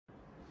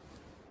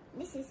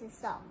This is a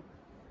song.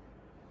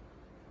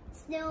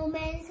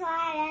 Snowman's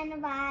riding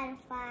by the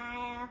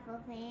fire for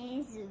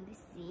things to be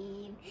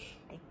seen.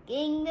 A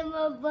kingdom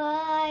of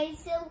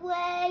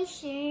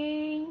isolations,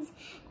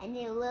 and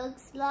it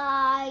looks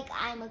like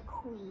I'm a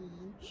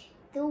queen.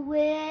 The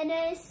wind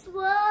is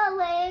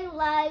swirling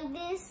like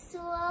this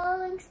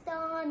swirling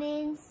stone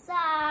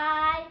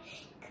inside.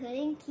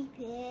 Couldn't keep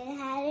it,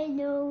 had it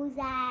knows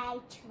I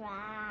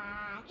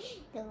tried.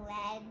 Don't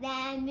let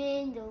them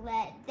in, don't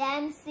let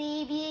them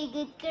see. Be a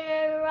good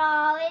girl,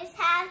 always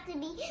have to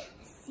be.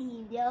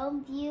 See,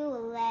 don't you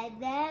let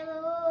them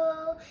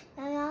go.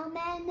 The young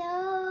man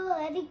know,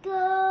 let it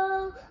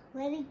go,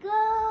 let it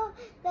go.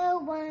 The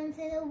ones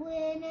that the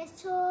wind is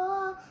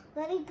tall,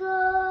 let it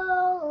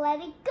go, let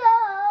it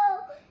go.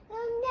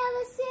 You'll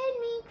never see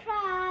me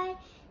cry.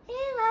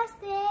 If I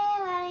stay,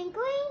 I'm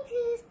going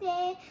to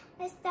stay.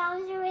 My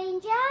storms are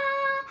ranger,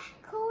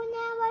 cool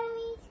never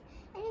reach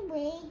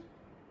anyway.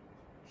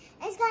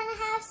 It's gonna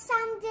have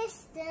some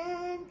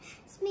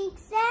distance,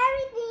 makes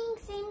everything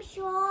seem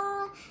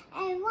sure.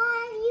 And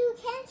while you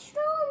can't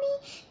throw me,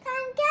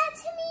 can't get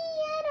to me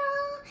at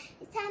all.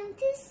 It's time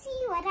to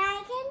see what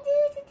I can do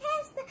to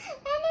test the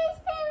and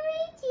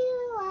establish you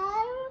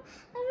are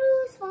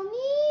rules for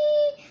me.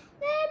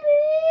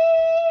 Baby,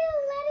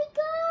 let it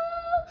go,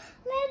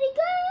 let it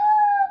go.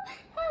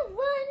 I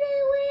wanna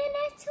win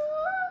at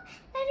all.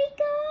 Let it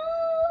go,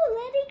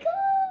 let it go.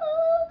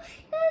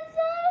 If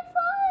I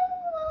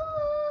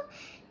fall,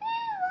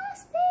 it will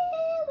stay,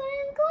 but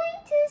I'm going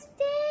to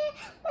stay.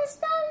 The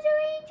storms are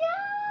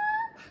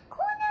raging,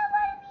 could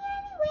never be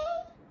anyway.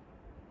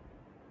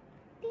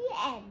 The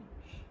end.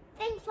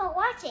 Thanks for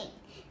watching.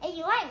 If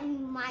you like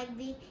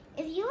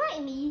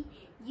me,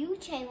 you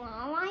check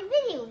all my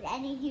videos,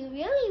 and if you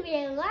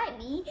really like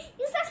me,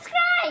 you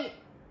subscribe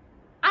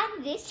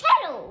on this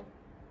channel.